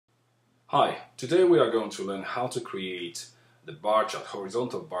Hi, today we are going to learn how to create the bar chart,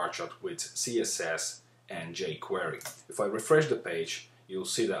 horizontal bar chart with CSS and jQuery. If I refresh the page, you'll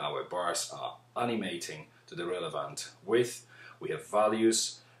see that our bars are animating to the relevant width. We have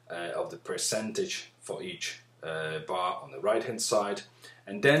values of the percentage for each bar on the right hand side,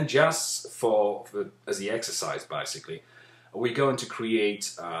 and then just as the exercise basically, we're going to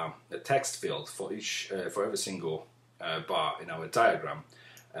create a text field for every single bar in our diagram.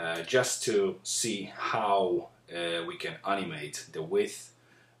 Just to see how we can animate the width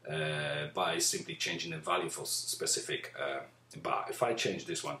by simply changing the value for specific bar. If I change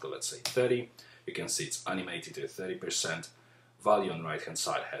this one to, let's say, 30, you can see it's animated to 30%. Value on the right hand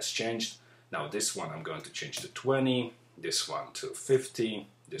side has changed. Now this one I'm going to change to 20, this one to 50,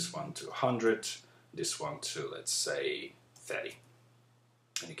 this one to 100, this one to, let's say, 30.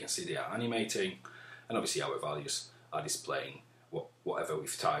 And you can see they are animating, and obviously our values are displaying whatever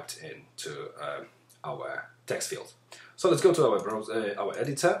we've typed into our text field. So let's go to our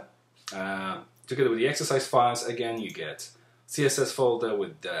editor. Together with the exercise files, again you get CSS folder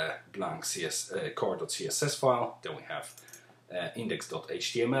with the blank core.css file. Then we have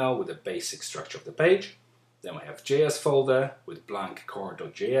index.html with the basic structure of the page. Then we have JS folder with blank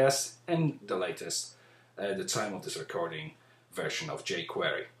core.js and the latest, the time of this recording, version of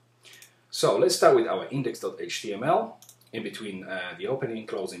jQuery. So let's start with our index.html. In between the opening and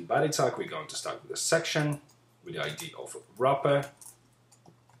closing body tag, we're going to start with a section with the ID of wrapper.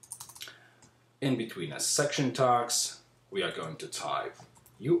 In between a section tags, we are going to type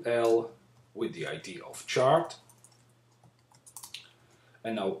UL with the ID of chart.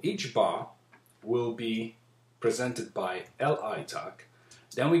 And now each bar will be presented by LI tag.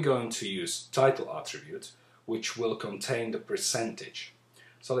 Then we're going to use title attribute, which will contain the percentage.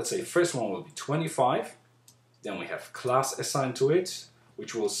 So let's say first one will be 25. Then we have class assigned to it,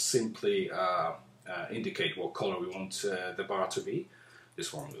 which will simply indicate what color we want the bar to be.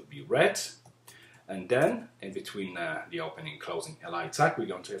 This one will be red. And then in between the opening and closing li tag, we're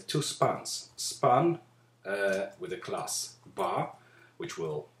going to have two spans. Span with the class bar, which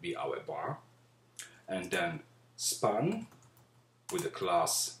will be our bar. And then span with the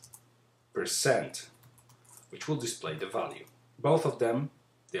class %, which will display the value. Both of them,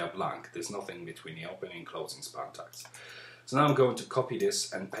 they are blank. There's nothing between the opening and closing span tags. So now I'm going to copy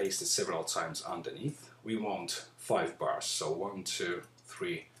this and paste it several times underneath. We want 5 bars, so 1, 2,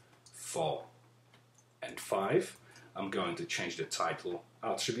 3, 4, and 5. I'm going to change the title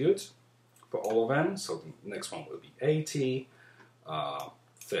attribute for all of them. So the next one will be 80,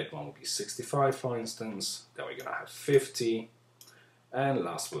 third one will be 65, for instance. Then we're gonna have 50, and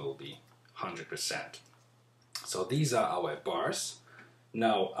last will be 100%. So these are our bars.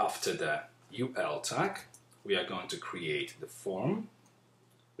 Now, after the UL tag, we are going to create the form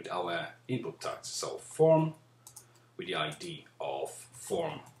with our input tags. So form with the ID of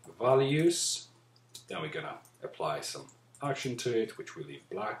form values. Then we're gonna apply some action to it, which we leave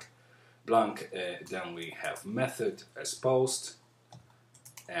blank. Then we have method as post,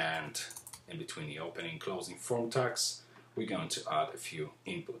 and in between the opening and closing form tags, we're going to add a few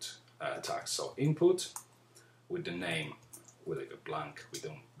input tags. So input with the name. We'll leave it blank, we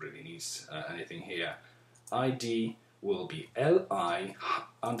don't really need anything here. ID will be li_1,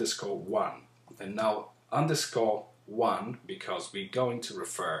 and now _1 because we're going to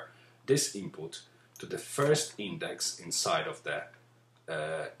refer this input to the first index inside of the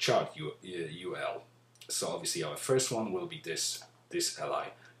chart UL. So obviously our first one will be this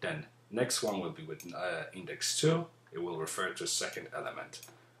li, then next one will be with index 2. It will refer to the second element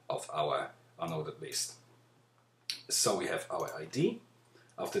of our unordered list. So we have our ID.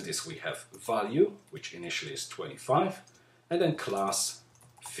 After this we have value, which initially is 25, and then class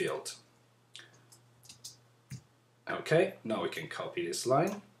field. Okay, now we can copy this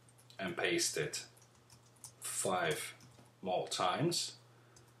line and paste it 5 more times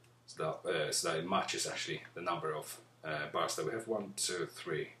so that it matches actually the number of bars that we have. 1, 2,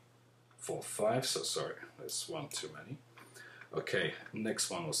 3, 4, 5. So sorry, that's one too many. Okay, next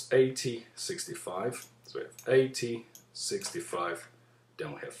one was 80, 65. So we have 80, 65,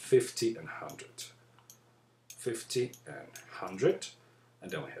 then we have 50 and 100. 50 and 100,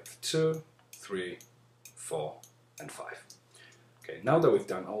 and then we have 2, 3, 4, and 5. Okay, now that we've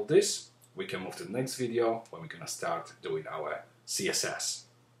done all this, we can move to the next video when we're going to start doing our CSS.